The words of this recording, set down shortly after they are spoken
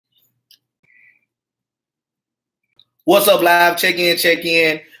What's up, live? Check in, check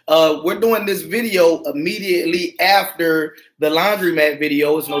in. We're doing this video immediately after the laundromat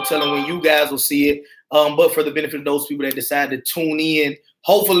video. There's no telling when you guys will see it. But for the benefit of those people that decide to tune in,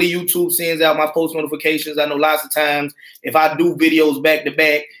 hopefully YouTube sends out my post notifications. I know lots of times if I do videos back to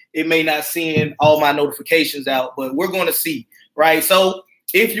back, it may not send all my notifications out, but we're going to see, right? So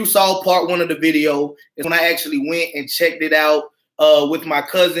if you saw part one of the video, is when I actually went and checked it out with my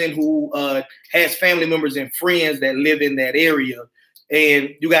cousin who has family members and friends that live in that area. And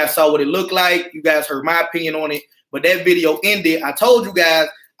you guys saw what it looked like. You guys heard my opinion on it. But that video ended. I told you guys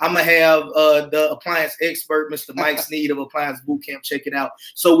I'm going to have the appliance expert, Mr. Mike Sneed of Appliance Bootcamp, check it out.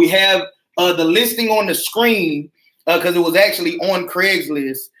 So we have the listing on the screen because it was actually on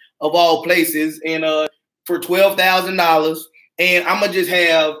Craigslist of all places, and for $12,000. And I'm going to just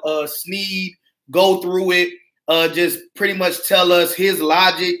have Sneed go through it, just pretty much tell us his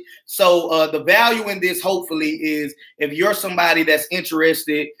logic. So the value in this, hopefully, is if you're somebody that's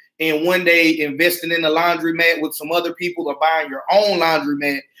interested in one day investing in a laundromat with some other people or buying your own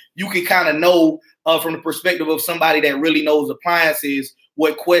laundromat, you can kind of know from the perspective of somebody that really knows appliances,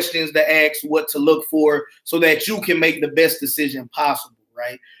 what questions to ask, what to look for, so that you can make the best decision possible,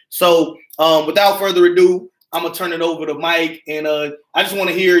 right? So without further ado, I'm going to turn it over to Mike. And I just want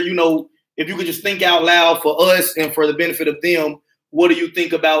to hear, you know, if you could just think out loud for us and for the benefit of them, what do you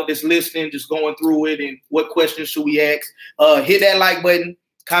think about this listing, just going through it, and what questions should we ask? Hit that like button,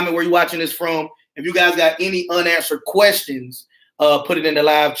 comment where you're watching this from. If you guys got any unanswered questions, put it in the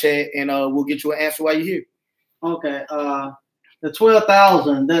live chat, and we'll get you an answer while you're here. Okay. The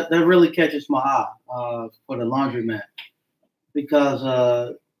 $12,000, that really catches my eye for the laundromat,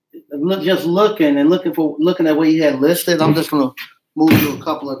 because just looking at what you had listed, I'm just gonna move to a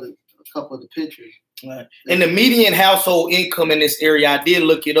couple of the pictures. Right. And the median household income in this area, I did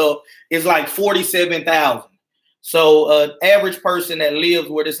look it up, is like $47,000. So average person that lives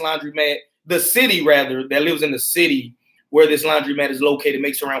where this laundromat, the city rather, that lives in the city where this laundromat is located,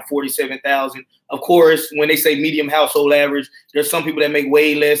 makes around $47,000. Of course, when they say medium household average, there's some people that make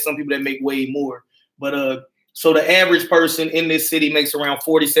way less, some people that make way more. But so the average person in this city makes around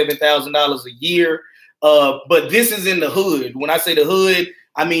 $47,000 a year. But this is in the hood. When I say the hood,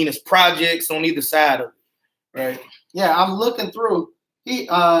 I mean it's projects on either side of it, right? Yeah, I'm looking through. You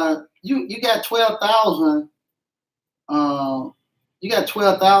got $12,000. You got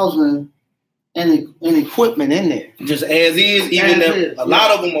 $12,000 in equipment in there. Just as is, even if a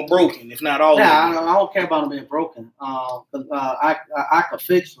lot of them are broken, if not all. Yeah, I don't care about them being broken. I could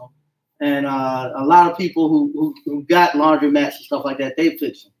fix them, and a lot of people who got laundromats and stuff like that, they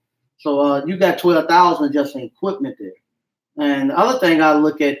fix them. So you got $12,000 just in equipment there. And the other thing I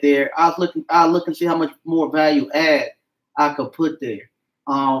look at there, I look and see how much more value add I could put there.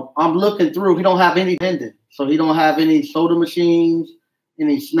 I'm looking through. He don't have any vending, so he don't have any soda machines,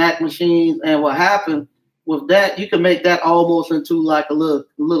 any snack machines. And what happened with that, you can make that almost into like a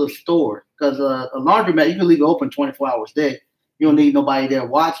little store, because a laundromat you can leave it open 24 hours a day. You don't need nobody there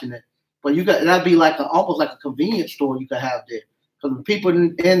watching it. But that'd be like almost like a convenience store you could have there, because the people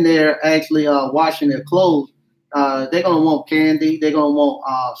in there actually washing their clothes. They're gonna want candy. They're gonna want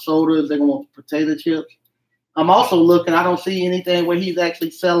sodas. They're gonna want potato chips. I'm also looking. I don't see anything where he's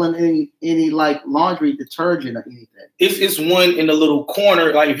actually selling any like laundry detergent or anything. It's one in the little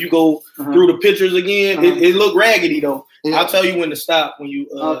corner. Like if you go through the pictures again, it look raggedy though. Yeah. I'll tell you when to stop when you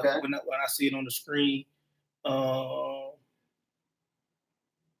okay. when I see it on the screen.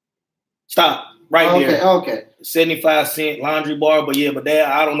 Stop right there. Okay. 75-cent laundry bar, but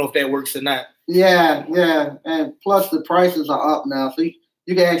that I don't know if that works or not. Yeah, and plus the prices are up now, so you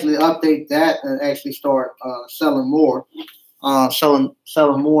can actually update that and actually start selling more, selling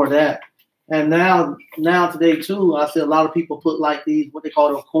more of that. And now today too, I see a lot of people put like these what they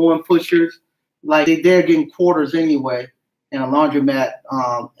call the coin pushers, like they're getting quarters anyway in a laundromat,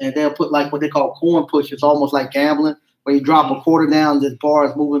 and they'll put like what they call coin pushers, almost like gambling, where you drop a quarter down, this bar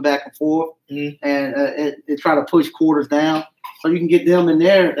is moving back and forth, and it try to push quarters down, so you can get them in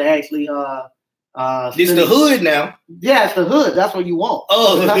there to actually. It's the hood now. Yeah, it's the hood. That's what you want.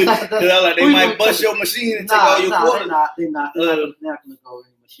 Oh, like they might bust your machine and take all your quarters. They're not going to go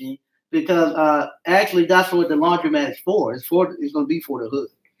in the machine, because actually that's what the laundromat is for. It's going to be for the hood.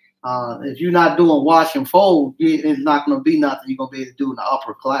 If you're not doing wash and fold, it's not going to be nothing you're going to be able to do in the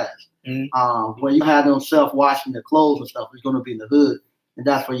upper class. Where you have them self-washing their clothes and stuff, it's going to be in the hood, and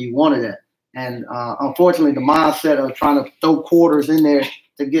that's where you wanted it. And unfortunately, the mindset of trying to throw quarters in there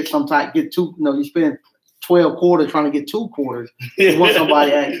to get two, you spend 12 quarters trying to get 2 quarters. You want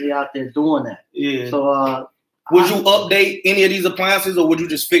somebody actually out there doing that. Yeah. So Would you update any of these appliances, or would you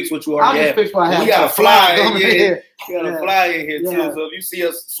just fix what you already have? Fix what I have. We got a fly in here. We got a fly in here too. So if you see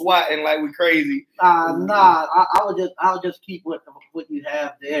us swatting like we crazy, I would just keep what you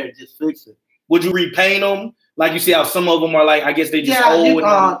have there and just fix it. Would you repaint them? Like you see how some of them are like, I guess they just old.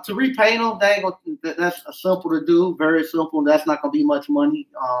 To repaint them, that's simple to do, very simple. That's not gonna be much money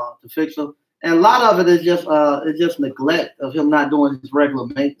to fix them. And a lot of it is just neglect of him not doing his regular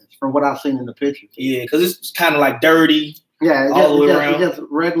maintenance, from what I've seen in the pictures. Yeah, because it's kind of like dirty. Yeah, just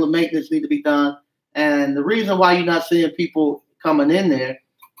regular maintenance need to be done. And the reason why you're not seeing people coming in there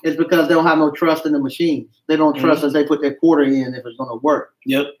is because they don't have no trust in the machines. They don't trust as they put their quarter in if it's going to work.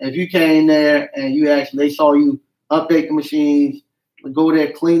 Yep. If you came there and they saw you update the machines, go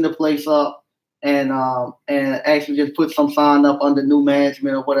there, clean the place up, and actually just put some sign up under new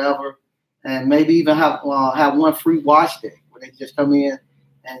management or whatever, and maybe even have one free wash day where they just come in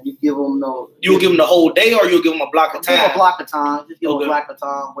and you give them You'll give them the whole day, or you'll give them a block of time? Give them a block of time. Just give them a block of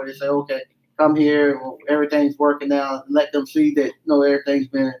time where they say, okay, come here, everything's working now. Let them see that everything's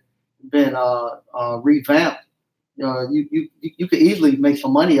been revamped. You could easily make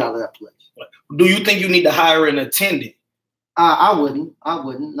some money out of that place. Do you think you need to hire an attendant? I wouldn't. Not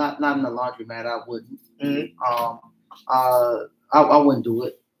in the laundromat. I wouldn't. I wouldn't do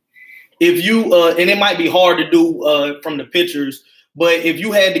it. If you and it might be hard to do from the pictures, but if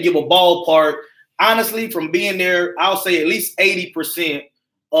you had to give a ballpark, honestly, from being there, I'll say at least 80%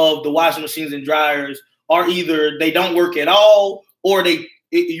 of the washing machines and dryers are either they don't work at all, or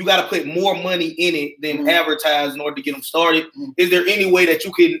you got to put more money in it than advertised in order to get them started. Is there any way that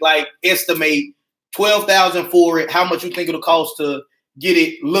you can like estimate $12,000 for it? How much you think it'll cost to get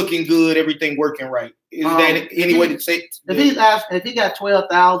it looking good, everything working right? Is that any way to say? If he got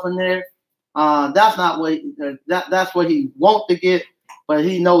 12,000 there, that's not what that's what he want to get, but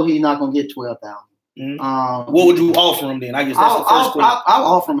he know he's not gonna get 12,000. What would you offer him then? I guess that's the first question. I'll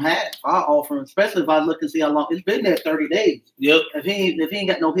offer him half. I'll offer him, especially if I look and see how long it's been there. 30 days. Yep. If he ain't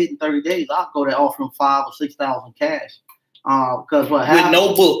got no hit in 30 days, I'll go there offer him 5,000 or 6,000 cash. Because what happened? With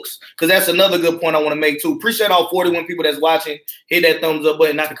no books, because that's another good point I want to make too. Appreciate all 41 people that's watching. Hit that thumbs up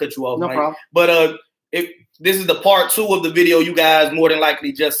button. Not to cut you off, no Mike. problem. But if this is the part 2 of the video, you guys more than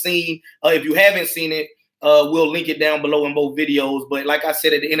likely just seen. If you haven't seen it, we'll link it down below in both videos. But like I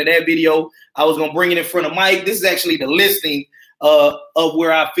said at the end of that video, I was gonna bring it in front of Mike. This is actually the listing of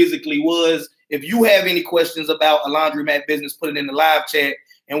where I physically was. If you have any questions about a laundromat business, put it in the live chat,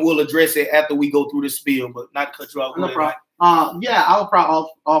 and we'll address it after we go through the spiel. But not to cut you off. No problem. Yeah, I would probably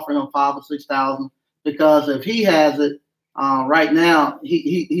offer him 5,000 or 6,000, because if he has it right now,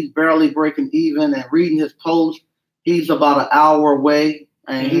 he's barely breaking even, and reading his post, he's about an hour away,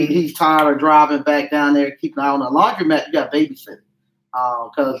 and he's tired of driving back down there, keeping an eye on the laundromat. You got babysitting,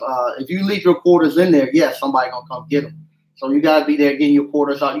 because if you leave your quarters in there, yes, somebody gonna come get them. So you gotta be there getting your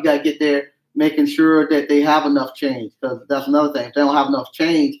quarters out. You gotta get there making sure that they have enough change, because that's another thing. If they don't have enough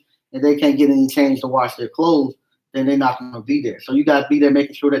change and they can't get any change to wash their clothes, then they're not going to be there. So you got to be there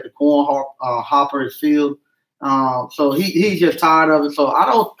making sure that the corn hopper is filled. So he's just tired of it. So I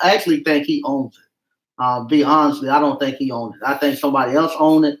don't actually think he owns it. Be honestly, I don't think he owns it. I think somebody else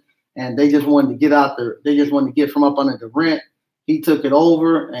owned it, and they just wanted to get out there. They just wanted to get from up under the rent. He took it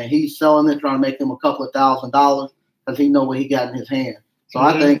over, and he's selling it, trying to make him a couple of $1,000s, because he know what he got in his hand. So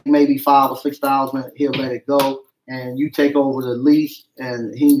I think maybe 5,000 or 6,000, he'll let it go, and you take over the lease,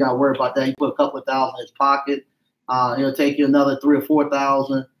 and he ain't got to worry about that. He put a couple of $1,000 in his pocket. He'll take you another 3,000 or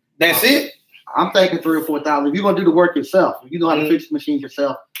 4,000. That's it. I'm thinking 3,000 or 4,000. If you're gonna do the work yourself, if you know how to fix the machines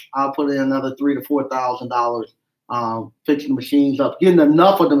yourself, I'll put in another $3,000 to $4,000 fixing the machines up, getting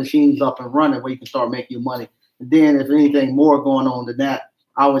enough of the machines up and running where you can start making your money. And then if anything more going on than that,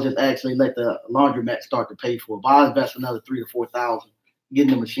 I would just actually let the laundromat start to pay for it. But I'll invest another $3,000 to $4,000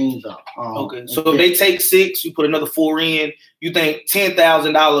 getting the machines up. Okay, so if they take 6, you put another 4 in. You think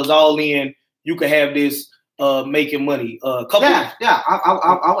 $10,000 all in, you could have this making money. I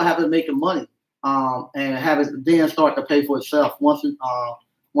would have it making money, and have it then start to pay for itself. Once you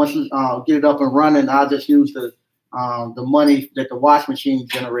get it up and running, I'll just use the money that the wash machine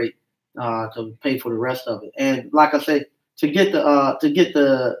generate to pay for the rest of it. And like I said, to get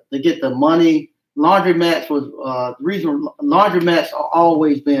the money, laundromats was the reason laundromats are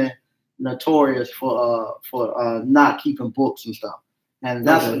always been notorious for not keeping books and stuff. And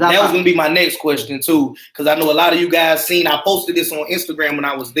that was going to be my next question too, because I know a lot of you guys seen. I posted this on Instagram when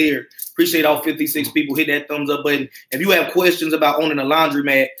I was there. Appreciate all 56 people. Hit that thumbs up button. If you have questions about owning a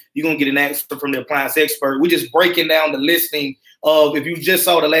laundromat, you're going to get an answer from the appliance expert. We're just breaking down the listing of, if you just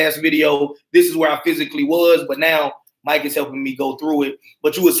saw the last video, this is where I physically was, but now Mike is helping me go through it.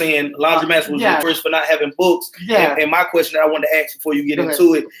 But you were saying laundromats was first for not having books. Yeah. And my question that I wanted to ask before you get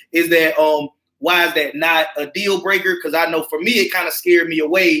into it is that why is that not a deal breaker? Because I know for me it kind of scared me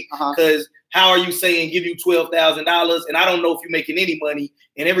away. Because how are you saying give you $12,000 and I don't know if you're making any money?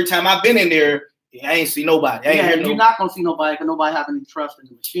 And every time I've been in there, I ain't see nobody. You're not gonna see nobody because nobody have any trust in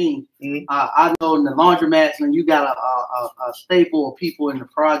the machine. I know in the laundromats, when you got a staple of people in the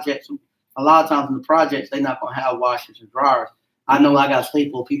projects, a lot of times in the projects they're not gonna have washers and dryers. I know I got a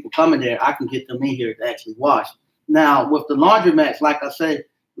staple of people coming there. I can get them in here to actually wash. Now with the laundromats, like I said,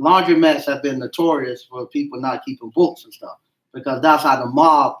 laundromats have been notorious for people not keeping books and stuff, because that's how the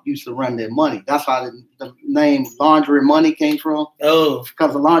mob used to run their money. That's how the name laundry money came from. Oh,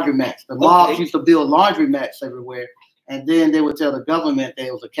 because of laundromats. The mobs used to build laundromats everywhere, and then they would tell the government that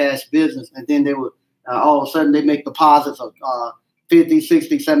it was a cash business, and then they would all of a sudden they make deposits of $50,000,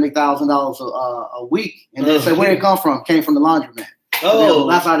 $60,000, $70,000 a week, and they say where it come from? Came from the laundromat. Oh,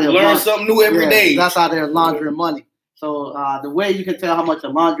 that's how they learn something new every day. That's how they're laundering money. So the way you can tell how much a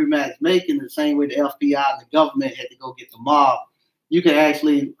laundromat is making, the same way the FBI and the government had to go get the mob, you can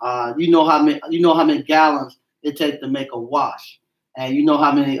actually you know how many gallons it takes to make a wash, and you know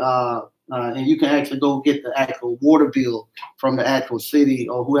how many and you can actually go get the actual water bill from the actual city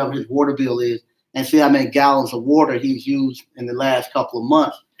or whoever his water bill is, and see how many gallons of water he's used in the last couple of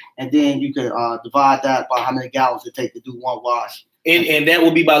months, and then you can divide that by how many gallons it takes to do one wash. And that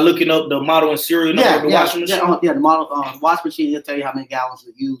will be by looking up the model and serial number of the washing machine? The model wash machine will tell you how many gallons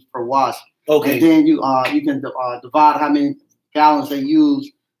it used per wash. Okay. And then you can divide how many gallons they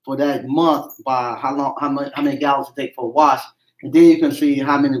use for that month by how many gallons it take for a wash. And then you can see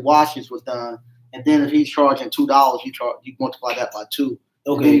how many washes was done. And then if he's charging $2, you multiply that by 2.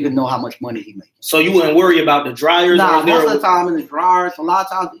 Okay. And then you can know how much money he makes. So you wouldn't worry about the dryers? Nah, most of the time in the dryers, a lot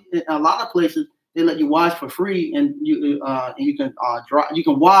of times, in a lot of places, they let you wash for free, and you can you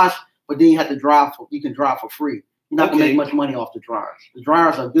can wash, but then you have to dry you can dry for free. You're not gonna make much money off the dryers. The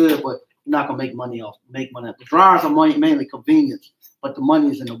dryers are good, but you're not gonna make money. The dryers are mainly convenience, but the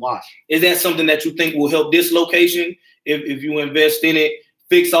money is in the wash. Is that something that you think will help this location if you invest in it?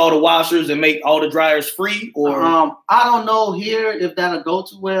 Fix all the washers and make all the dryers free, or I don't know here if that'll go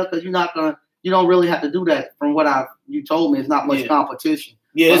too well, because you don't really have to do that. From what you told me, it's not much competition.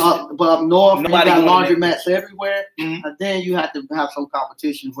 Yes, but up north, you got laundromats everywhere, and then you have to have some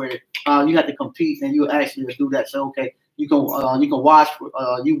competition where you have to compete, and you actually do that. So okay, you can wash,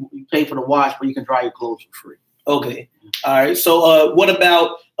 you pay for the wash, but you can dry your clothes for free. Okay, all right. So what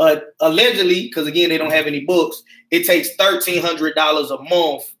about allegedly? Because again, they don't have any books. It takes $1,300 a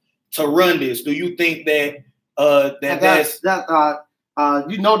month to run this. Do you think that that's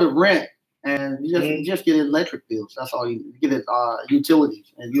you know the rent? And you just get electric bills. That's all you get it.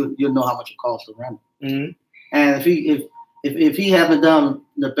 Utilities, and you'll know how much it costs to run it. And if he haven't done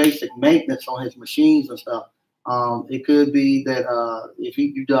the basic maintenance on his machines and stuff, it could be that if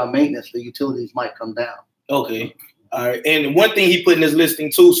you done maintenance, the utilities might come down. Okay, all right. And one thing he put in his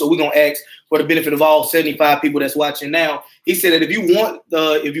listing too, so we're gonna ask for the benefit of all 75 people that's watching now. He said that if you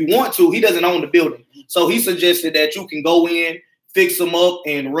want to, he doesn't own the building, so he suggested that you can go in, fix them up,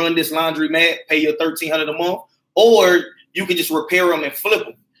 and run this laundromat, pay your $1,300 a month, or you can just repair them and flip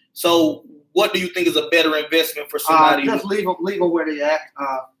them. So, what do you think is a better investment for somebody? Just leave them where they at,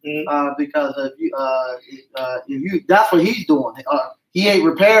 because if you that's what he's doing. He ain't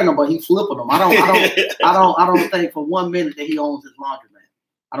repairing them, but he's flipping them. I don't think for 1 minute that he owns his laundromat.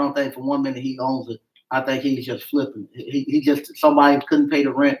 I don't think for 1 minute he owns it. I think he's just flipping. He just, somebody couldn't pay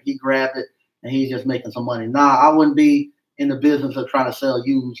the rent, he grabbed it, and he's just making some money. Nah, I wouldn't be in the business of trying to sell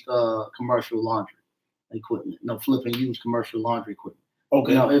used commercial laundry equipment. No, flipping used commercial laundry equipment.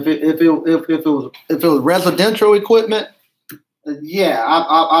 Okay. You know, if it was residential equipment, yeah,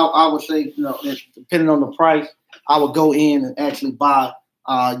 I would say, you know, depending on the price, I would go in and actually buy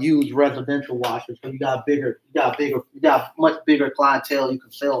used residential washers, because you got much bigger clientele you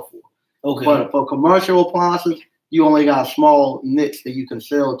can sell for. Okay. But for commercial appliances, you only got a small niche that you can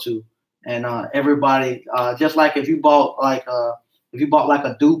sell to. And everybody, just like if you bought like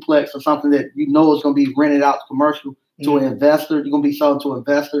a duplex or something that you know is going to be rented out to commercial to an investor, you're going to be selling to an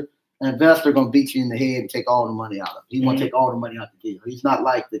investor. An investor going to beat you in the head and take all the money out of it. He want to take all the money out the deal. He's not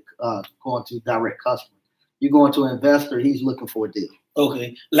like the going to direct customer. You're going to an investor, he's looking for a deal.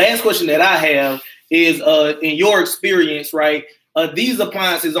 Okay. Last question that I have is, in your experience, right? These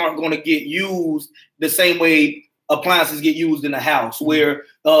appliances aren't going to get used the same way appliances get used in a house, where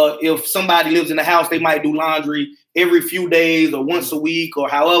if somebody lives in a house, they might do laundry every few days or once a week or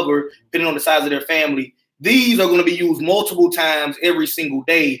however, depending on the size of their family. These are going to be used multiple times every single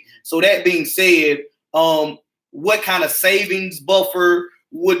day. So that being said, what kind of savings buffer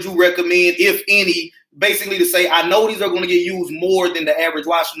would you recommend, if any? Basically to say, I know these are going to get used more than the average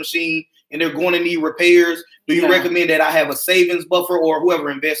washing machine and they're going to need repairs. Do you recommend that I have a savings buffer, or whoever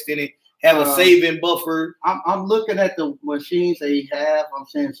invests in it have a saving buffer? I'm looking at the machines they have. I'm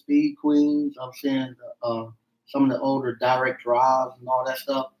seeing Speed Queens. I'm seeing some of the older direct drives and all that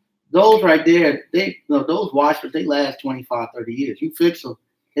stuff. Those right there, those washers, they last 25, 30 years. You fix them,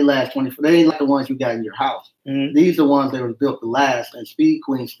 they last 24. They ain't like the ones you got in your house. These are the ones that were built to last, and Speed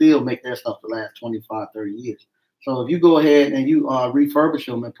Queens still make their stuff to last 25, 30 years. So if you go ahead and you refurbish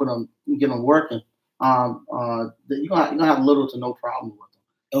them and get them working, you're gonna have little to no problem with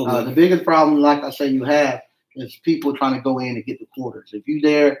them. The biggest problem, like I say, you have is people trying to go in and get the quarters. If you're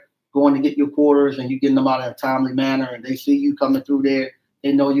there going to get your quarters and you getting them out in a timely manner, and they see you coming through there,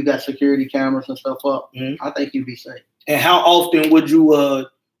 they know you got security cameras and stuff up, I think you'd be safe. And how often would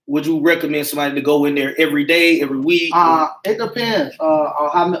you recommend somebody to go in there? Every day, every week? It depends.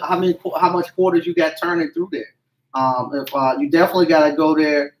 How much quarters you got turning through there. If you definitely got to go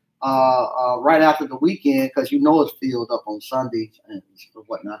there right after the weekend, because you know it's filled up on Sundays and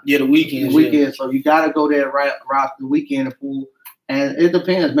whatnot. Yeah, the weekend. Yeah. So you got to go there right after the weekend and pool. And it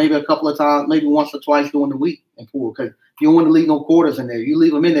depends. Maybe a couple of times, maybe once or twice during the week and pool, because you don't want to leave no quarters in there. You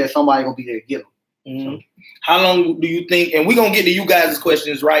leave them in there, somebody gonna be there to get them. So, how long do you think? And we're gonna get to you guys'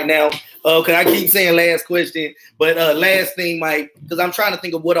 questions right now. Cause I keep saying last question, but last thing, Mike, because I'm trying to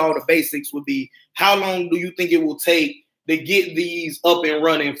think of what all the basics would be. How long do you think it will take to get these up and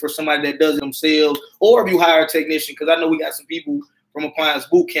running for somebody that does it themselves, or if you hire a technician? Because I know we got some people from Appliance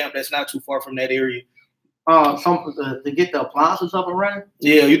Boot Camp that's not too far from that area. To get the appliances up and running?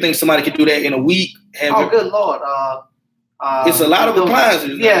 Yeah, you think somebody could do that in a week? Good Lord. It's a lot of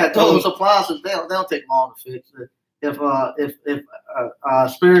appliances. Yeah, those appliances, they'll take long to fix. If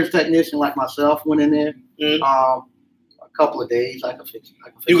experienced technician like myself went in there, a couple of days, I could fix it.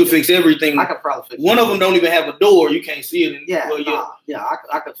 You could fix everything. I could probably fix one of them don't even have a door. You can't see it.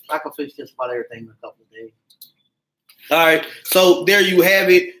 I could fix just about everything in a couple of days. All right, so there you have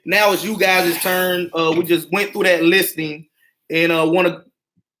it. Now it's you guys' turn. We just went through that listing, and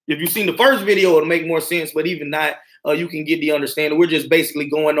if you've seen the first video, it'll make more sense. But even not, you can get the understanding. We're just basically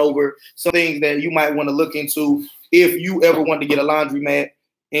going over some things that you might want to look into if you ever want to get a laundromat.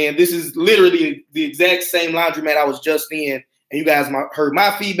 And this is literally the exact same laundromat I was just in, and you guys heard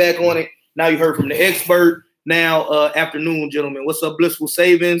my feedback on it. Now you heard from the expert. Now, afternoon, gentlemen. What's up, Blissful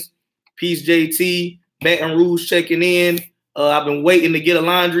Savings? Peace, JT. Baton Rouge checking in. I've been waiting to get a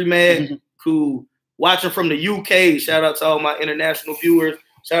laundromat. Cool. Watching from the UK. Shout out to all my international viewers.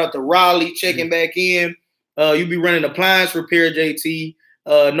 Shout out to Raleigh checking back in. You be running appliance repair, JT.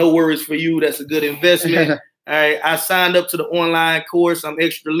 No worries for you. That's a good investment. All right. I signed up to the online course. I'm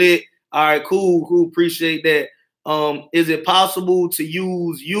extra lit. All right. Cool. Cool. Appreciate that. Is it possible to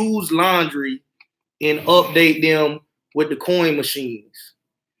use used laundry and update them with the coin machines?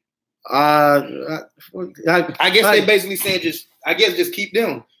 I guess they basically saying just keep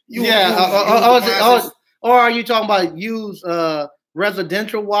them. Or are you talking about use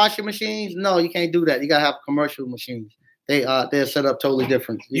residential washing machines? No, you can't do that. You gotta have commercial machines. They're set up totally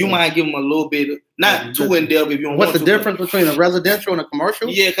different. You might give them a little bit, not too in depth if you don't. What's the difference between a residential and a commercial?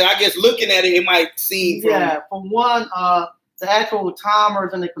 Yeah, because I guess looking at it, it might seem. For one, the actual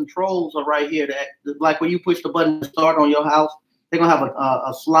timers and the controls are right here. Like when you push the button to start on your house, they're gonna have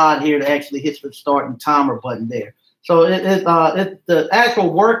a slide here that actually hits the start and timer button there. So the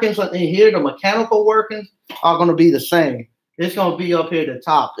actual workings in here, the mechanical workings are gonna be the same. It's gonna be up here at the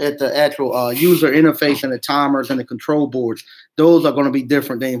top at the actual user interface and the timers and the control boards. Those are gonna be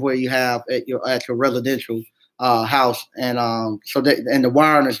different than where you have at your actual residential house, and and the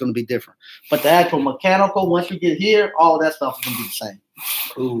wiring is gonna be different. But the actual mechanical, once you get here, all that stuff is gonna be the same.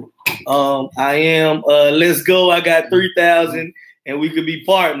 Cool. I am. Let's go. I got 3,000, and we could be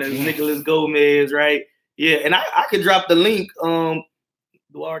partners. Nicholas Gomez, right? Yeah, and I could drop the link. Do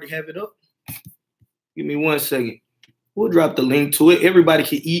I already have it up? Give me 1 second. We'll drop the link to it. Everybody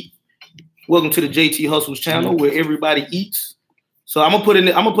can eat. Welcome to the JT Hustles channel where everybody eats. So I'm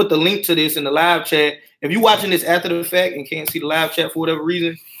gonna put the link to this in the live chat. If you're watching this after the fact and can't see the live chat for whatever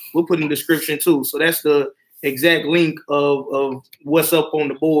reason, we'll put in the description too. So that's the exact link of what's up on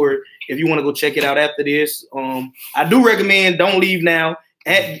the board if you want to go check it out after this. I do recommend don't leave now.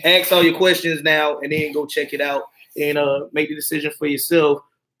 Ask all your questions now and then go check it out and make the decision for yourself.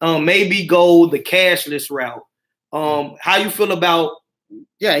 Maybe go the cashless route. How you feel about?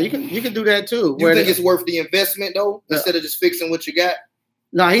 Yeah, you can do that too. You think it's worth the investment though, instead of just fixing what you got?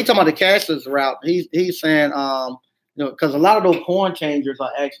 No, he's talking about the cashless route. He's saying because a lot of those coin changers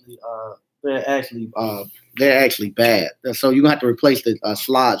are actually they're actually bad. So you're gonna have to replace the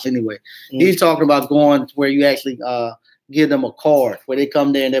slots anyway. He's talking about going to where you actually give them a card, where they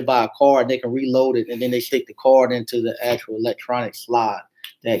come there and they buy a card, they can reload it, and then they stick the card into the actual electronic slot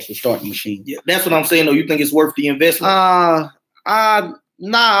to actually start the machine. Yeah, that's what I'm saying. Though, you think it's worth the investment?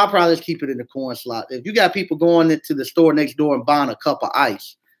 Nah, I'll probably just keep it in the coin slot. If you got people going into the store next door and buying a cup of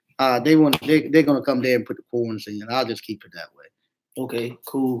ice, they're gonna come there and put the coins in. I'll just keep it that way. Okay,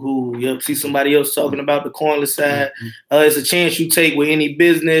 cool. Yep. See somebody else talking about the coinless side. It's a chance you take with any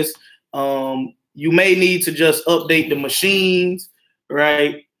business. You may need to just update the machines,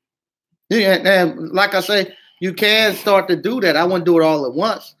 right? Yeah, and like I say, you can start to do that. I wouldn't do it all at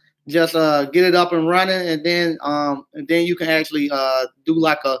once. Just get it up and running, and then you can actually do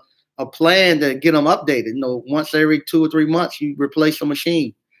like a plan to get them updated. You know, once every 2 or 3 months, you replace the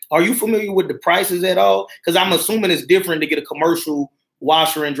machine. Are you familiar with the prices at all? Because I'm assuming it's different to get a commercial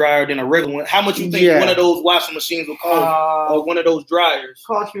washer and dryer than a regular one. How much you think one of those washing machines will cost, or one of those dryers?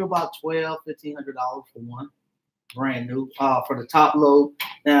 Cost you about $1,200-$1,500 for one, brand new. For the top load.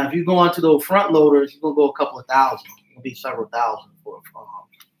 Now, if you go onto those front loaders, you're gonna go a couple of thousand. It'll be several thousand for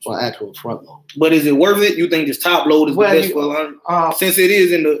actual front load. But is it worth it? You think this top load is the best for since it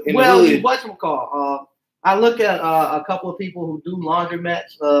is in the hood? Whatchamacallit, I look at a couple of people who do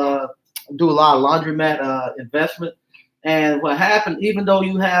laundromats, do a lot of laundromat investment. And what happened, even though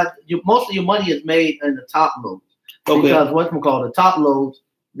you have most of your money is made in the top loads, because the top loads,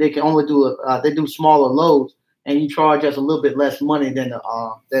 they can only do they do smaller loads, and you charge us a little bit less money than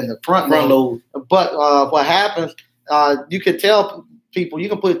the front load. But what happens, you can tell people you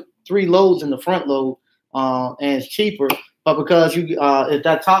can put 3 loads in the front load, and it's cheaper. But because if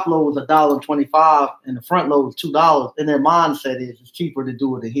that top load was $1.25 and the front load was $2, then their mindset is it's cheaper to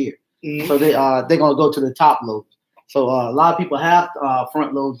do it in here. So they're gonna go to the top loads. So a lot of people have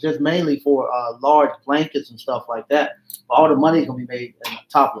front loads just mainly for large blankets and stuff like that. But all the money is gonna be made in the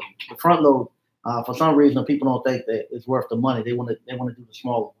top load. The front load, for some reason, people don't think that it's worth the money. They want to do the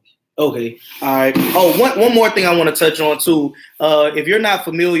smaller ones. Okay. All right. Oh, one more thing I want to touch on too. If you're not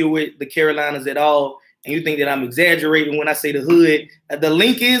familiar with the Carolinas at all, and you think that I'm exaggerating when I say the hood, the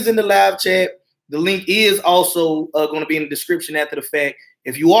link is in the live chat. The link is also going to be in the description after the fact.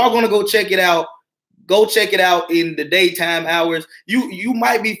 If you are going to go check it out in the daytime hours. You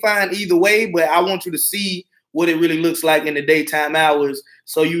might be fine either way, but I want you to see what it really looks like in the daytime hours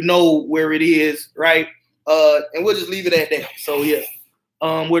so you know where it is, right? And we'll just leave it at that. So yeah.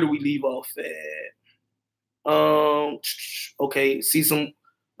 Where do we leave off at? Okay, see some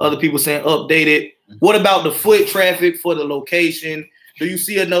other people saying updated. What about the foot traffic for the location? Do you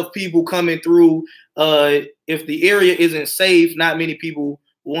see enough people coming through? If the area isn't safe, not many people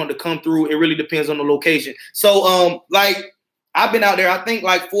want to come through. It really depends on the location. So like I've been out there, I think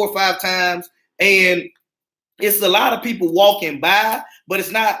like 4 or 5 times, and it's a lot of people walking by, but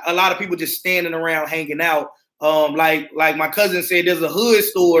it's not a lot of people just standing around hanging out. Like my cousin said, there's a hood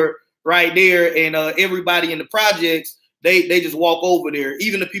store right there, and everybody in the projects, they just walk over there.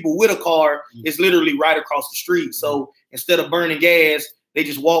 Even the people with a car, it's literally right across the street. So instead of burning gas, they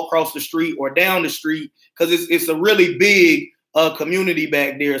just walk across the street or down the street because it's a really big community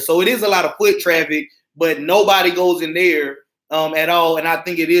back there. So it is a lot of foot traffic, but nobody goes in there at all. And I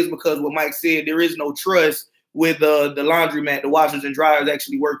think it is because what Mike said, there is no trust with the laundromat, the washers and dryers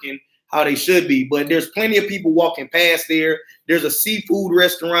actually working how they should be. But there's plenty of people walking past there. There's a seafood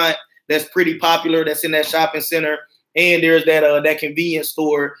restaurant that's pretty popular that's in that shopping center. And there's that convenience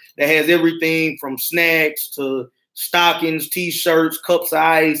store that has everything from snacks to stockings, T-shirts, cups of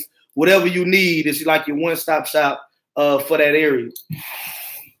ice, whatever you need. It's like your one-stop shop for that area.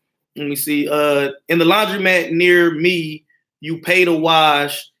 Let me see. In the laundromat near me, you pay to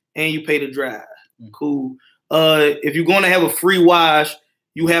wash and you pay to dry. Cool. If you're going to have a free wash,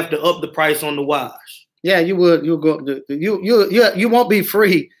 you have to up the price on the wash. Yeah, you would. You'll go. You won't be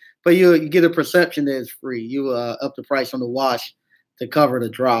free, but you get a perception that it's free. You up the price on the wash to cover the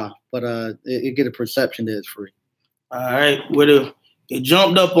dry, but you get a perception that it's free. All right. It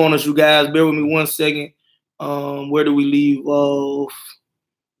jumped up on us, you guys. Bear with me 1 second. Where do we leave off?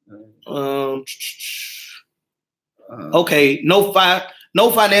 Okay. No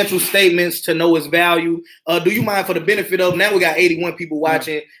financial statements to know its value. Do you mind, for the benefit of, now we got 81 people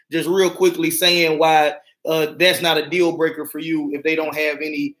watching, just real quickly saying why that's not a deal breaker for you if they don't have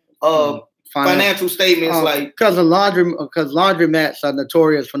any financial statements? Because laundromats are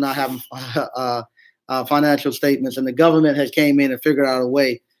notorious for not having financial statements, and the government has came in and figured out a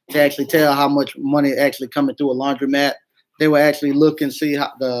way to actually tell how much money actually coming through a laundromat they will actually look and see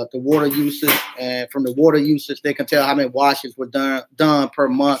how the water usage, and from the water usage, they can tell how many washes were done per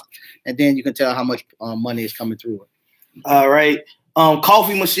month, and then you can tell how much money is coming through it. All right.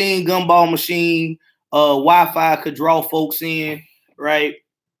 Coffee machine, gumball machine, Wi-Fi could draw folks in, right?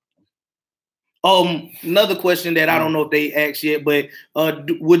 Another question that I don't know if they asked yet, but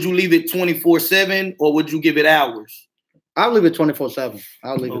would you leave it 24/7 or would you give it hours? I'll leave it 24/7.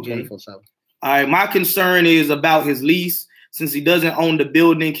 I'll leave it 24/7. All right. My concern is about his lease. Since he doesn't own the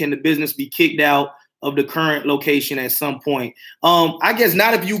building, can the business be kicked out of the current location at some point? I guess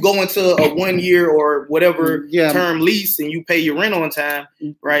not if you go into a 1 year or whatever term lease and you pay your rent on time,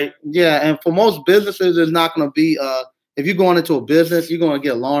 right? Yeah, and for most businesses, it's not going to be if you're going into a business, you're going to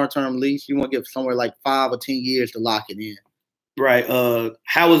get a long-term lease. You want to get somewhere like 5 or 10 years to lock it in. Right.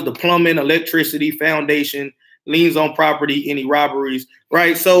 How is the plumbing, electricity, foundation, liens on property, any robberies?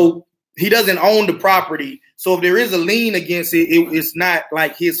 Right. So he doesn't own the property. So if there is a lien against it, it's not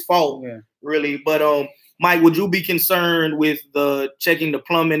like his fault, really. But Mike, would you be concerned with checking the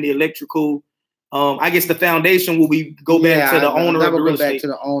plumbing, the electrical? I guess the foundation will go back to the owner of the real estate. Back to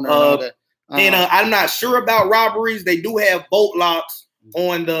the owner. And I'm not sure about robberies. They do have bolt locks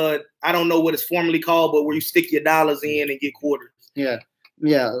on I don't know what it's formally called, but where you stick your dollars in and get quarters. Yeah.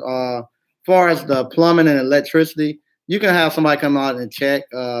 Far as the plumbing and electricity, you can have somebody come out and check.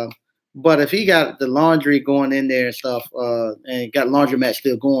 But if he got the laundry going in there and stuff, and got laundromat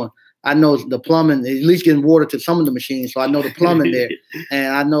still going, I know the plumbing, at least getting water to some of the machines. So I know the plumbing there,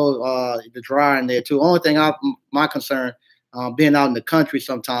 and I know the dryer in there too. Only thing my concern, being out in the country,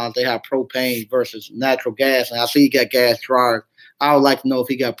 sometimes they have propane versus natural gas, and I see he got gas dryers. I would like to know if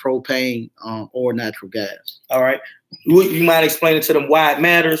he got propane or natural gas. All right. You might explain it to them why it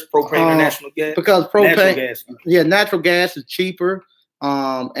matters, propane or natural gas? Because propane, natural gas is cheaper.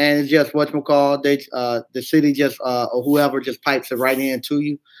 And it's just whatchamacallit, the city just or whoever just pipes it right into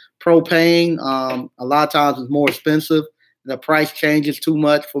you. Propane, a lot of times is more expensive. The price changes too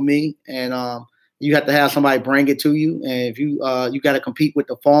much for me, and you have to have somebody bring it to you. And if you got to compete with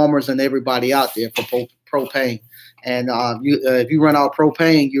the farmers and everybody out there for propane. And if you run out of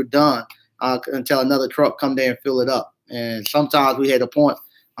propane, you're done until another truck come there and fill it up. And sometimes we had a point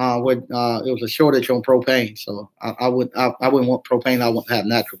where it was a shortage on propane. So I wouldn't want propane. I want to have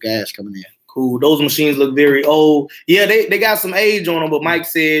natural gas coming in. Cool. Those machines look very old. Yeah, they got some age on them, but Mike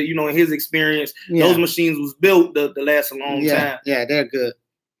said, in his experience, those machines was built to last a long time. Yeah, they're good.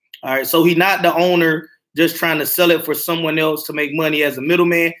 All right. So he's not the owner, just trying to sell it for someone else to make money as a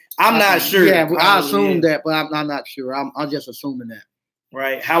middleman. I'm not sure. Yeah, I assume that, but I'm not sure. I'm just assuming that.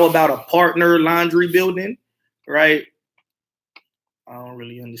 Right. How about a partner laundry building? Right. I don't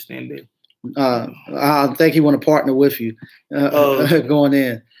really understand that. I think he want to partner with you going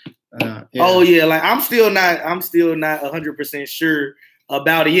in. Oh yeah, like I'm still not 100% sure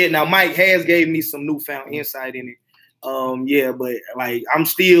about it yet. Now Mike has gave me some newfound insight in it. But like I'm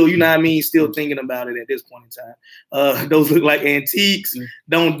still, still thinking about it at this point in time. Those look like antiques.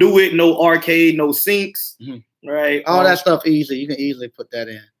 Don't do it. No arcade, no sinks. Right. All that stuff easy. You can easily put that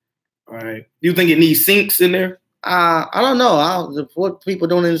in. All right. Do you think it needs sinks in there? I don't know. What people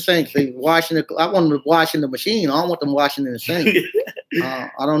doing in the sink? They washing it. I want them washing the machine. I don't want them washing in the sink.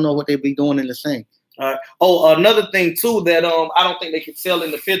 I don't know what they be doing in the sink. Another thing too that I don't think they can tell in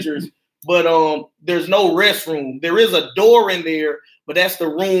the pictures, but there's no restroom. There is a door in there, but that's the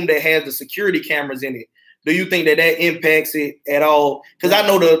room that has the security cameras in it. Do you think that impacts it at all? Because I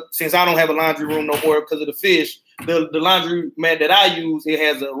know since I don't have a laundry room no more because of the fish, the laundry mat that I use, it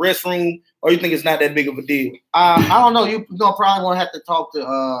has a restroom. Or you think it's not that big of a deal? I don't know. You're gonna probably want to have to talk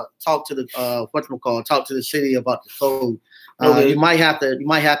to the city about the code. You might have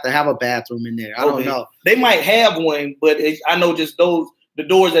to have a bathroom in there. I don't know. They might have one, but I know just the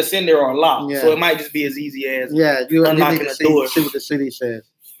doors that's in there are locked, so it might just be as easy as you unlocking the door. See what the city says.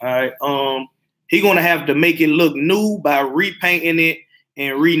 All right. He's gonna have to make it look new by repainting it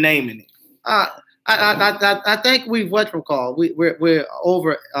and renaming it. I think we're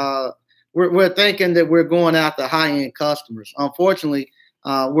over. We're thinking that we're going after high-end customers. Unfortunately,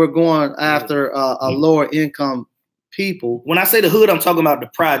 we're going after a lower income people. When I say the hood, I'm talking about the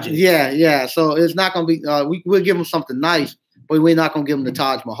project. Yeah. So it's not going to be. We'll give them something nice, but we're not going to give them the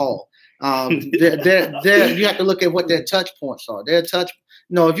Taj Mahal. You have to look at what their touch points are.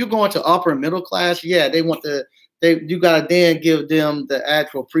 If you're going to upper and middle class, they want you got to then give them the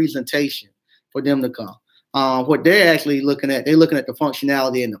actual presentation for them to come. What they're actually looking at, they're looking at the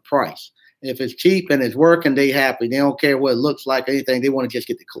functionality and the price. If it's cheap and it's working, they happy. They don't care what it looks like or anything. They want to just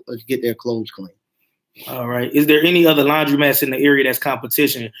get their clothes clean. All right. Is there any other laundromats in the area that's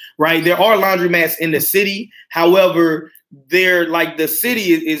competition? Right. There are laundromats in the city. However, they're like the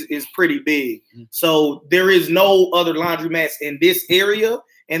city is pretty big. So there is no other laundromats in this area.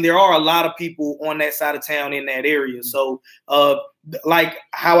 And there are a lot of people on that side of town in that area. So like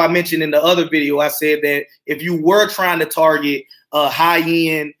how I mentioned in the other video, I said that if you were trying to target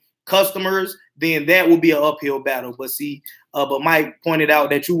high-end customers, then that would be an uphill battle. But see, but Mike pointed out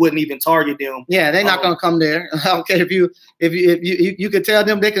that you wouldn't even target them. Yeah, they're not gonna come there. Okay, if you could tell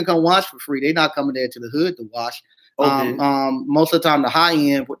them they can come wash for free, they're not coming there to the hood to wash. Okay. Most of the time, the high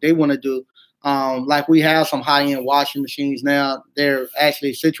end, what they want to do, like we have some high end washing machines now. They're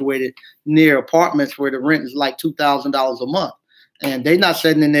actually situated near apartments where the rent is like $2,000 a month, and they're not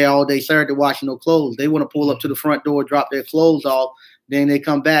sitting in there all day Saturday washing no clothes. They want to pull up to the front door, drop their clothes off. Then they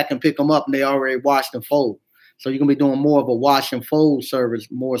come back and pick them up, and they already washed and fold. So you're gonna be doing more of a wash and fold service,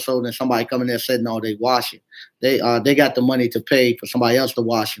 more so than somebody coming there sitting all day washing. They got the money to pay for somebody else to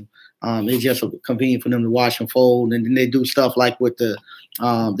wash them. It's just convenient for them to wash and fold, and then they do stuff like with the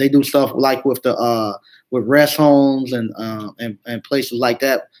with rest homes and places like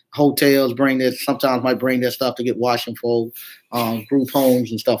that. Hotels sometimes might bring their stuff to get wash and fold, group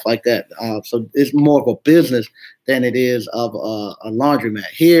homes and stuff like that. So it's more of a business than it is of a laundromat.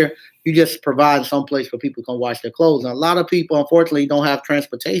 Here, you just provide some place for people to come wash their clothes. And a lot of people, unfortunately, don't have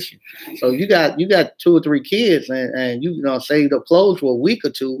transportation. So you got 2 or 3 kids, and you saved up clothes for a week or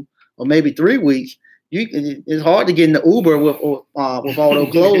 2, or maybe 3 weeks. It's hard to get in the Uber with all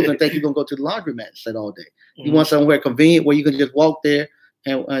those clothes and think you're gonna go to the laundromat and sit all day. Mm-hmm. You want somewhere convenient where you can just walk there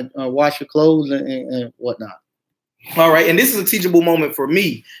and wash your clothes and whatnot. All right, and this is a teachable moment for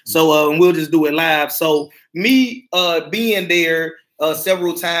me. So we'll just do it live. So me being there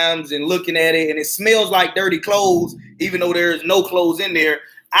several times and looking at it, and it smells like dirty clothes, even though there's no clothes in there.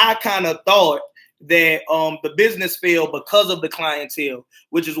 I kind of thought that the business failed because of the clientele,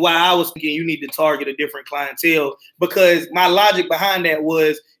 which is why I was thinking you need to target a different clientele, because my logic behind that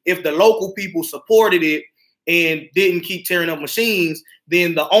was if the local people supported it and didn't keep tearing up machines,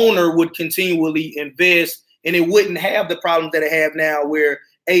 then the owner would continually invest and it wouldn't have the problems that it have now where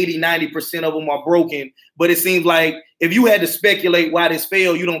 80–90% of them are broken. But it seems like if you had to speculate why this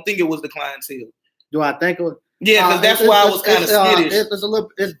failed, you don't think it was the clientele. Do I think it was? Yeah, because that's why I was kind of skittish.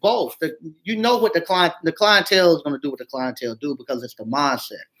 It's both. You know what the clientele is going to do what the clientele do because it's the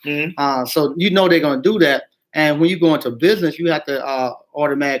mindset. Mm-hmm. So you know they're going to do that. And when you go into business, you have to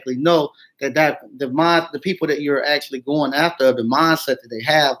automatically know that the people that you're actually going after, the mindset that they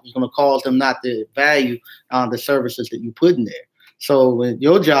have is going to cause them not to value the services that you put in there. So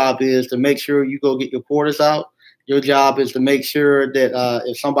your job is to make sure you go get your quarters out. Your job is to make sure that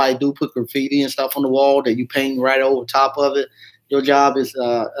if somebody do put graffiti and stuff on the wall, that you paint right over top of it. Your job is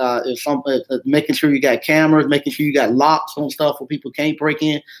making sure you got cameras, making sure you got locks on stuff where people can't break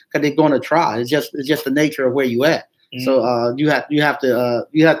in because they're going to try. It's just the nature of where you at. Mm-hmm. So you have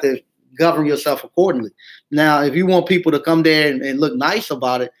to govern yourself accordingly. Now, if you want people to come there and look nice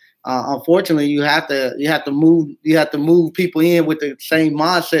about it, unfortunately, you have to move people in with the same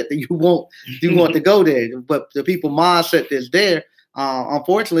mindset that you want to go there. But the people mindset that's there,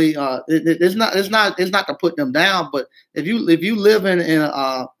 unfortunately, it's not to put them down. But if you live in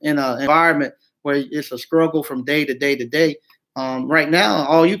an environment where it's a struggle from day to day to day, right now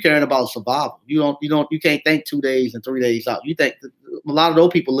all you caring about is survival. You can't think 2 days and 3 days out. You think a lot of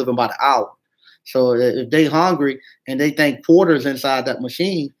those people living by the hour. So if they hungry and they think quarters inside that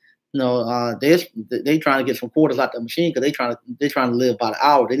machine, they trying to get some quarters out the machine because they trying to live by the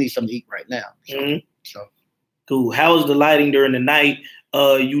hour. They need something to eat right now. So cool. How's the lighting during the night?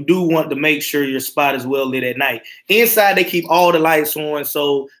 You do want to make sure your spot is well lit at night. Inside, they keep all the lights on.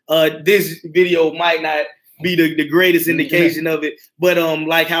 So this video might not be the greatest indication of it, but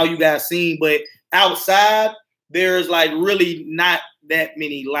like how you guys seen. But outside, there's like really not that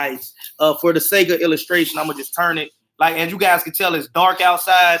many lights. For the sake of illustration, I'm gonna just turn it. Like, as you guys can tell, it's dark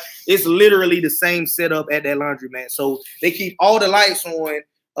outside. It's literally the same setup at that laundromat. So they keep all the lights on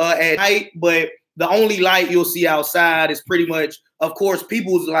at night, but the only light you'll see outside is pretty much, of course,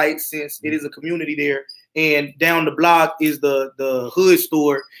 people's lights, since it is a community there. And down the block is the hood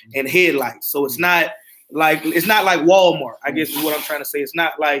store and headlights. So it's not like Walmart, I guess is what I'm trying to say. It's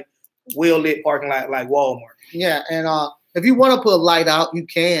not like well-lit parking lot like Walmart. Yeah, and if you want to put a light out, you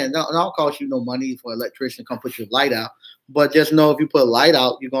can. It don't cost you no money for an electrician to come put your light out. But just know if you put a light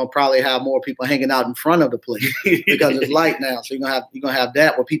out, you're gonna probably have more people hanging out in front of the place because it's light now. So you're gonna have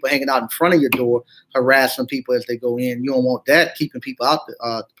that where people hanging out in front of your door, harassing people as they go in. You don't want that keeping people out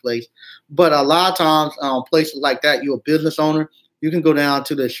the place. But a lot of times, places like that, you're a business owner. You can go down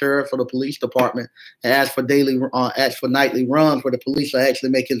to the sheriff or the police department and ask for nightly runs, where the police will actually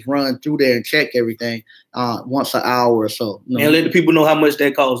make his run through there and check everything once an hour or so. And let the people know how much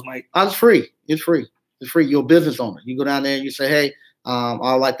that costs, Mike. It's free. It's free. It's free. You're a business owner. You go down there and you say, hey,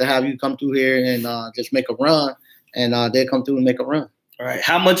 I'd like to have you come through here and just make a run, and they'll come through and make a run. All right.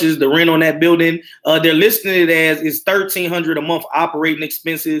 How much is the rent on that building? They're listing it as is $1,300 a month operating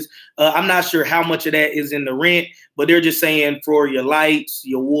expenses. I'm not sure how much of that is in the rent, but they're just saying for your lights,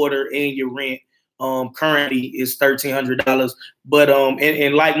 your water, and your rent. Currently is $1,300. But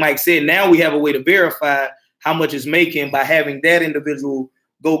and like Mike said, now we have a way to verify how much it's making by having that individual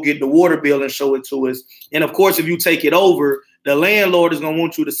go get the water bill and show it to us. And of course, if you take it over, the landlord is going to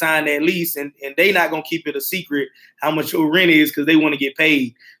want you to sign that lease, and they're not going to keep it a secret how much your rent is, because they want to get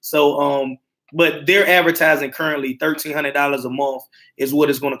paid. So, but they're advertising currently $1,300 a month is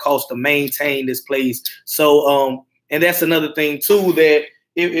what it's going to cost to maintain this place. So, and that's another thing too, that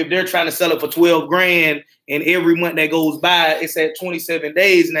if they're trying to sell it for 12 grand and every month that goes by, it's at 27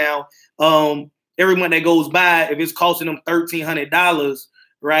 days now. Every month that goes by, if it's costing them $1,300,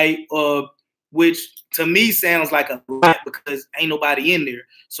 right? Which to me sounds like a lot, because ain't nobody in there.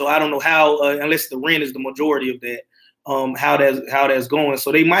 So I don't know how, unless the rent is the majority of that, how that's going.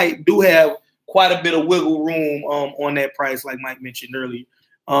 So they do have quite a bit of wiggle room on that price, like Mike mentioned earlier.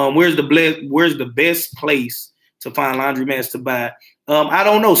 Where's the best place to find laundromats to buy? I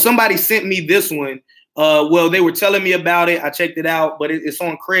don't know. Somebody sent me this one. Well, they were telling me about it. I checked it out, but it's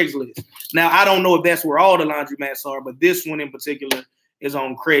on Craigslist. Now, I don't know if that's where all the laundromats are, but this one in particular is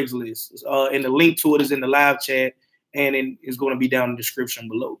on Craigslist. And the link to it is in the live chat, and it's going to be down in the description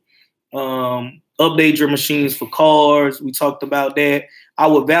below. Update your machines for cars. We talked about that. I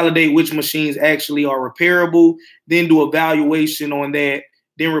would validate which machines actually are repairable, then do a valuation on that,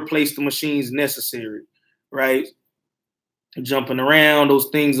 then replace the machines necessary, right? Jumping around, those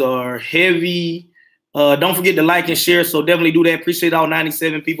things are heavy. Don't forget to like and share, so definitely do that. Appreciate all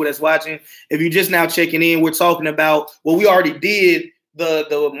 97 people that's watching. If you're just now checking in, we're talking about, well, we already did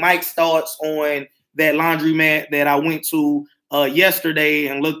the Mike's thoughts on that laundromat that I went to yesterday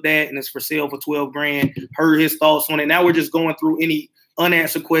and looked at, and it's for sale for 12 grand. Heard his thoughts on it. Now we're just going through any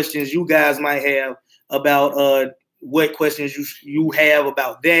unanswered questions you guys might have about what questions you have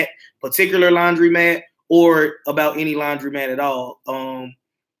about that particular laundromat or about any laundromat at all. Let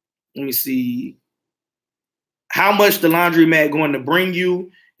me see. How much the laundromat going to bring you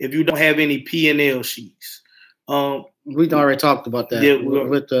if you don't have any P&L sheets? We already talked about that. Yeah,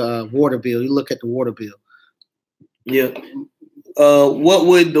 with the water bill. You look at the water bill. Yeah. What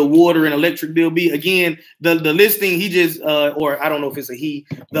would the water and electric bill be? Again, the listing, he just, or I don't know if it's a he,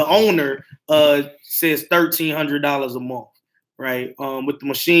 the owner says $1,300 a month, right? With the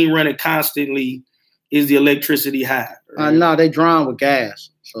machine running constantly, is the electricity high? Right? No, they drown with gas,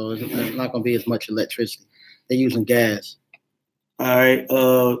 so it's not going to be as much electricity. They're using gas. All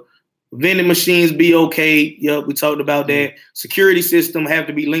right. Vending machines be okay. Yep, we talked about that. Security system have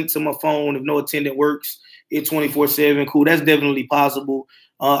to be linked to my phone if no attendant works it 24/7. Cool, that's definitely possible.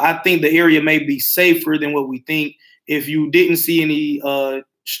 I think the area may be safer than what we think. If you didn't see any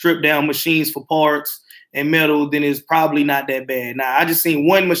stripped down machines for parts and metal, then it's probably not that bad. Now, I just seen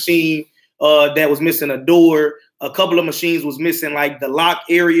one machine that was missing a door. A couple of machines was missing like the lock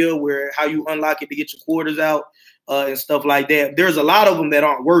area where how you unlock it to get your quarters out and stuff like that. There's a lot of them that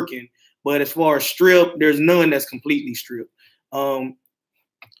aren't working, but as far as stripped, there's none that's completely stripped.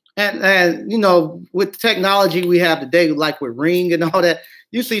 And you know, with the technology we have today, like with Ring and all that,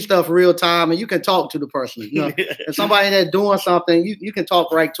 you see stuff real time and you can talk to the person. You know, if somebody that's doing something, you can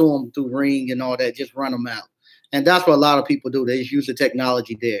talk right to them through Ring and all that. Just run them out, and that's what a lot of people do. They just use the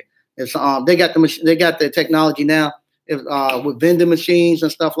technology there. If they got the technology now, if with vending machines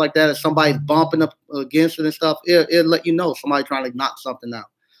and stuff like that, if somebody's bumping up against it and stuff, it'll let you know somebody trying to knock something out.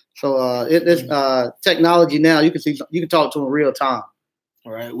 So it's technology now. You can talk to them real time.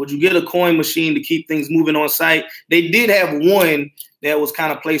 All right. Would you get a coin machine to keep things moving on site? They did have one that was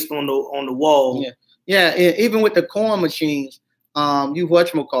kind of placed on the wall. Yeah. Even with the coin machines, when you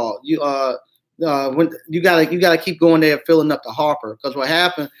gotta keep going there filling up the hopper, because what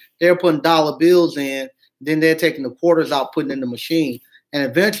happened, they're putting dollar bills in, then they're taking the quarters out, putting in the machine, and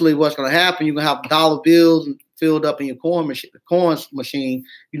eventually what's going to happen, you're going to have dollar bills filled up in your coins machine.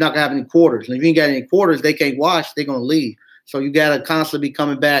 You're not gonna have any quarters, and if you ain't got any quarters, they can't wash. They're gonna leave. So you gotta constantly be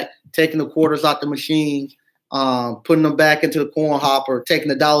coming back, taking the quarters out the machine, putting them back into the coin hopper, taking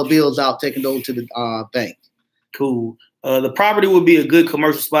the dollar bills out, taking those to the bank. Cool. The property would be a good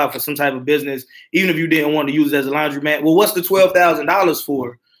commercial spot for some type of business, even if you didn't want to use it as a laundromat. Well, what's the $12,000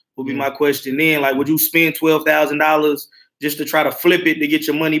 for? Would be my question then. Like, would you spend $12,000 just to try to flip it to get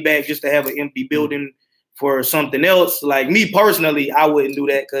your money back, just to have an empty building for something else. Like me personally, I wouldn't do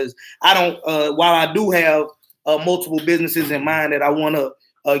that because I don't. While I do have multiple businesses in mind that I want to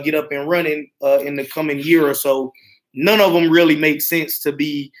get up and running in the coming year or so, none of them really make sense to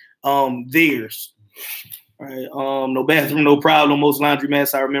be theirs. Right? No bathroom, no problem. Most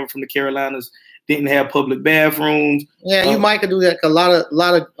laundromats I remember from the Carolinas didn't have public bathrooms. Yeah, you might could do that because a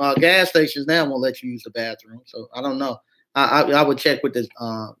lot of gas stations now won't let you use the bathroom. So I don't know. I would check with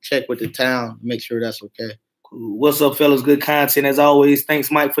the town, make sure that's okay. Cool. What's up, fellas? Good content as always.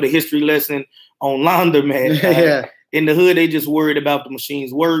 Thanks, Mike, for the history lesson on Laundromat. Yeah. In the hood, they just worried about the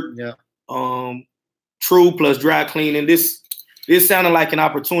machine's work. Yeah. True plus dry cleaning. This sounded like an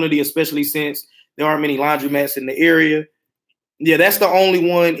opportunity, especially since there aren't many laundromats in the area. Yeah, that's the only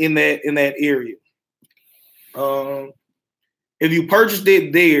one in that area. If you purchased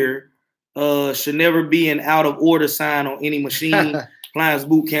it there, should never be an out of order sign on any machine. Appliance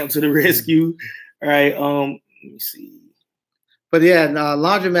boot camp to the rescue. All right. Let me see. But yeah,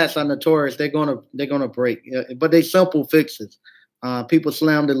 laundromats are notorious. They're gonna break. But they simple fixes. People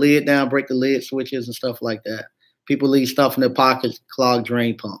slam the lid down, break the lid switches and stuff like that. People leave stuff in their pockets, clog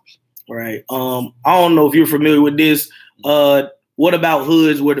drain pumps. Right. I don't know if you're familiar with this. What about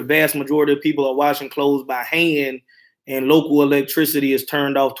hoods where the vast majority of people are washing clothes by hand and local electricity is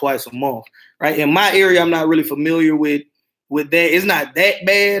turned off twice a month? Right. In my area, I'm not really familiar with that. It's not that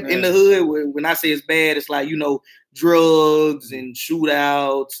bad in the hood. When I say it's bad, it's like, drugs and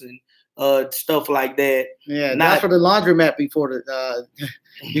shootouts and stuff like that. Yeah, not for the laundromat before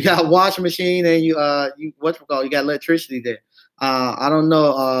you got a washing machine and you got electricity there. I don't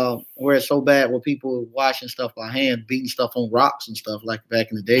know where it's so bad where people washing stuff by hand, beating stuff on rocks and stuff like back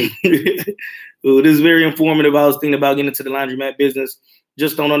in the day. Ooh, this is very informative. I was thinking about getting into the laundromat business.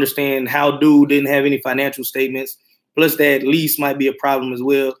 Just don't understand how dude didn't have any financial statements. Plus that lease might be a problem as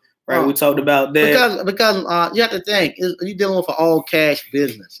well. Right, we talked about that because you have to think you're dealing with an all cash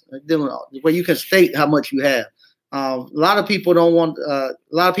business, where you can state how much you have. A lot of people don't want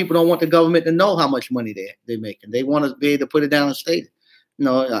the government to know how much money they're making. They want to be able to put it down and state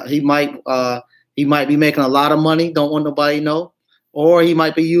it. He might be making a lot of money, don't want nobody to know, or he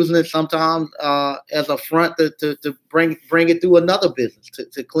might be using it sometimes as a front to bring it through another business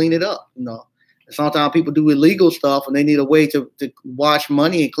to clean it up. Sometimes people do illegal stuff and they need a way to wash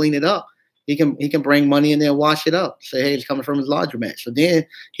money and clean it up. He can bring money in there and wash it up. Say, hey, it's coming from his laundromat. So then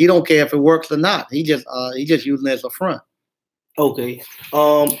he don't care if it works or not. He just using it as a front. Okay.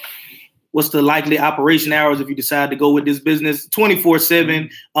 What's the likely operation hours if you decide to go with this business?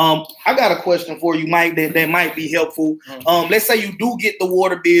 24/7. I got a question for you, Mike, that might be helpful. Let's say you do get the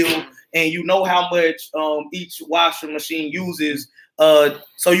water bill and you know how much each washing machine uses.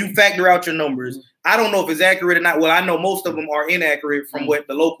 So you factor out your numbers. I don't know if it's accurate or not. Well, I know most of them are inaccurate from what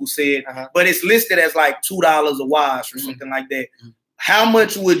the local said, but it's listed as like $2 a wash or something like that. How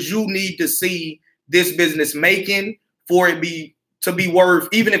much would you need to see this business making for it to be worth,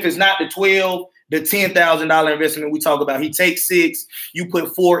 even if it's not the $10,000 investment we talk about? He takes 6, you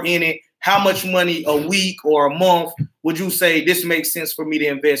put 4 in it. How much money a week or a month would you say this makes sense for me to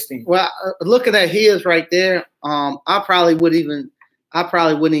invest in? Well, looking at his right there, I probably wouldn't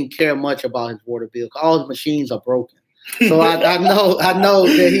even care much about his water bill. All his machines are broken, so I know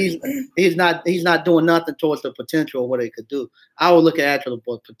that he's not doing nothing towards the potential of what it could do. I would look at actual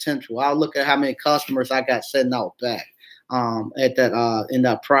potential. I would look at how many customers I got sitting out back at that in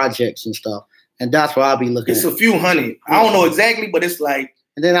that projects and stuff, and that's what I'll be looking. It's a few hundred. I don't know exactly, but it's like.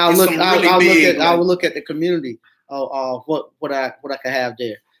 And then I would look at the community of what I could have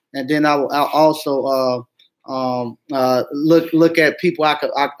there, and then I'll also look at people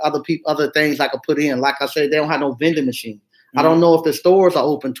other things I could put in. Like I said, they don't have no vending machine. I don't know if the stores are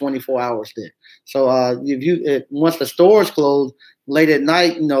open 24 hours there. So once the stores close late at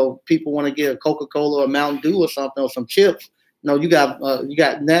night, people want to get a Coca-Cola or Mountain Dew or something or some chips. You got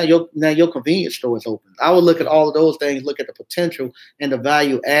now your convenience store is open. I would look at all of those things, look at the potential and the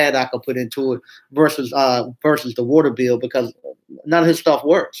value add I could put into it versus the water bill, because none of his stuff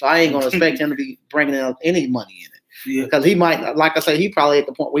works. So I ain't gonna expect him to be bringing in any money in it, because he might, like I said, he probably at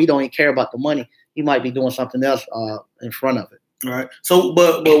the point where he don't even care about the money. He might be doing something else in front of it. All right. So,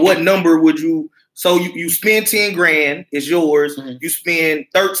 but what number would you? So you spend 10 grand, it's yours. You spend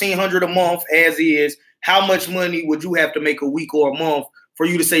 1,300 a month as is. How much money would you have to make a week or a month for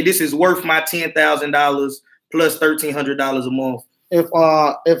you to say this is worth my $10,000 plus $1,300 a month? If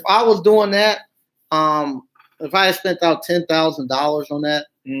I was doing that, if I had spent out $10,000 on that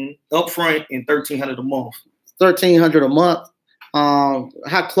up front and $1,300 a month, $1,300 a month,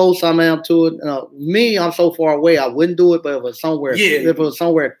 How close I am to it. Me, I'm so far away, I wouldn't do it. But if it was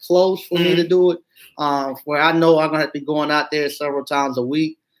somewhere close for me to do it, where I know I'm gonna have to be going out there several times a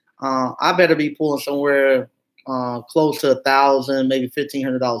week, I better be pulling somewhere close to $1,000, maybe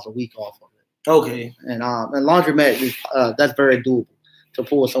 $1,500 a week off of it. Okay. And laundromat is that's very doable to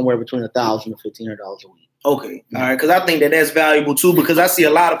pull somewhere between $1,000 to $1,500 a week. Okay. All right. Because I think that's valuable too, because I see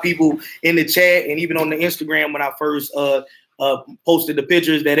a lot of people in the chat and even on the Instagram when I first posted the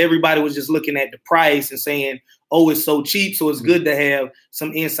pictures that everybody was just looking at the price and saying, oh, it's so cheap. So it's good to have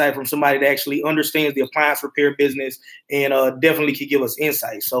some insight from somebody that actually understands the appliance repair business and definitely could give us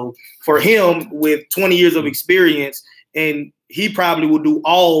insight. So for him, with 20 years of experience, and he probably will do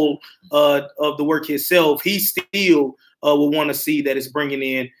all of the work himself, he still will want to see that it's bringing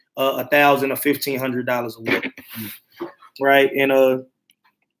in $1,000 or $1,500 a week. Right. And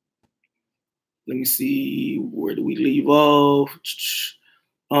let me see, where do we leave off?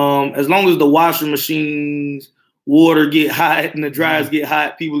 As long as the washing machines, water get hot and the dryers get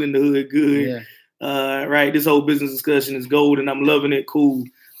hot, people in the hood good. Yeah. Right. This whole business discussion is gold and I'm loving it. Cool.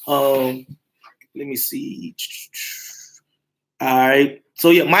 Let me see. All right. So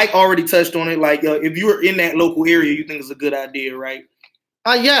yeah, Mike already touched on it. Like if you're in that local area, you think it's a good idea, right?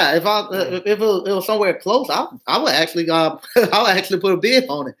 Yeah, if it was somewhere close, I would actually put a bid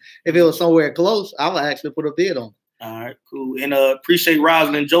on it. If it was somewhere close, I would actually put a bid on it. All right, cool. And appreciate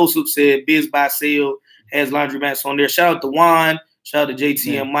Rosalind Joseph said Biz by Sale has laundromats on there. Shout out to Juan, shout out to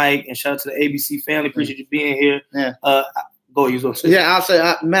JT and Mike, and shout out to the ABC family. Appreciate you being here. Yeah. Go use those. Yeah, I'll say.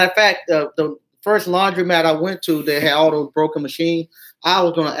 Matter of fact, the first laundromat I went to, they had all those broken machines. I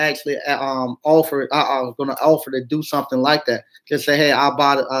was gonna actually offer. I was gonna offer to do something like that. Just say, hey, I'll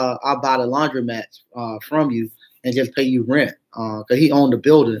buy the laundromat from you and just pay you rent. Cause he owned the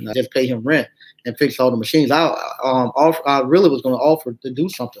building. I just pay him rent and fix all the machines. I really was gonna offer to do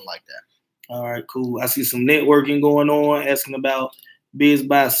something like that. All right, cool. I see some networking going on, asking about Biz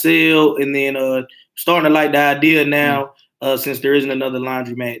by Sale, and then starting to like the idea now. Since there isn't another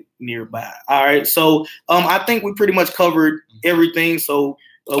laundromat nearby. All right. So I think we pretty much covered everything. So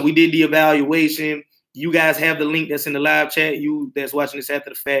we did the evaluation. You guys have the link that's in the live chat. You that's watching this after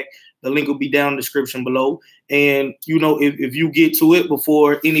the fact, the link will be down in the description below. And, you know, if you get to it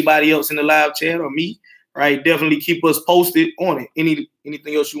before anybody else in the live chat or me, right, definitely keep us posted on it.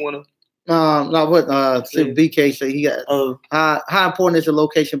 Anything else you want to? No, what BK said, he got how important is the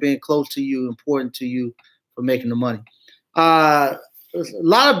location being close to you, important to you for making the money? A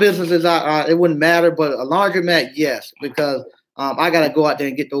lot of businesses, it wouldn't matter, but a laundromat, yes, because I got to go out there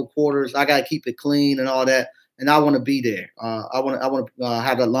and get those quarters. I got to keep it clean and all that, and I want to be there. I want to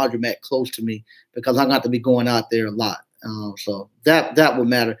have the laundromat close to me because I'm going to have to be going out there a lot. So that would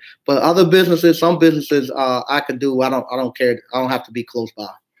matter. But other businesses, some businesses, I could do. I don't care. I don't have to be close by.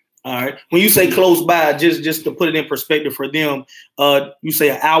 All right. When you say close by, just to put it in perspective for them, you say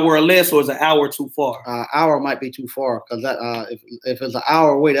an hour or less, or is an hour too far? Hour might be too far because if it's an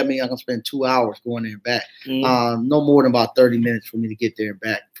hour away, that means I'm gonna spend 2 hours going there and back. No more than about 30 minutes for me to get there and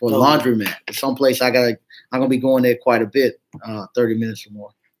back for a laundromat. Someplace I'm gonna be going there quite a bit, 30 minutes or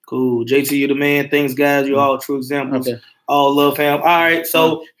more. Cool. JT, you the man. Thanks, guys. You're all true examples. Okay. All love, fam. All right.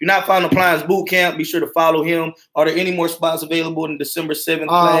 So if you're not following Appliance Boot Camp, be sure to follow him. Are there any more spots available in December 7th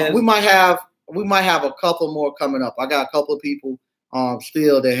class? We might have a couple more coming up. I got a couple of people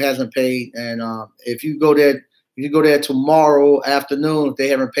still that hasn't paid, and if you go there tomorrow afternoon, if they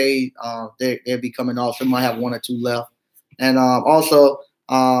haven't paid, they'll be coming off. So we might have 1 or 2 left. And also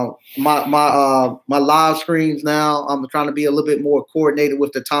my live screens now, I'm trying to be a little bit more coordinated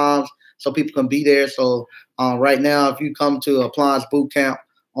with the times so people can be there. So right now, if you come to Appliance Boot Camp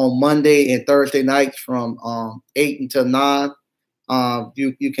on Monday and Thursday nights from 8 until 9,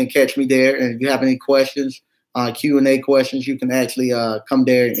 you can catch me there. And if you have any questions, Q&A questions, you can actually come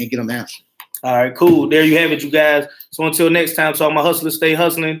there and get them answered. All right, cool. There you have it, you guys. So until next time, so all my hustlers stay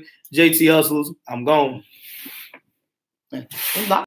hustling. JT Hustles, I'm gone.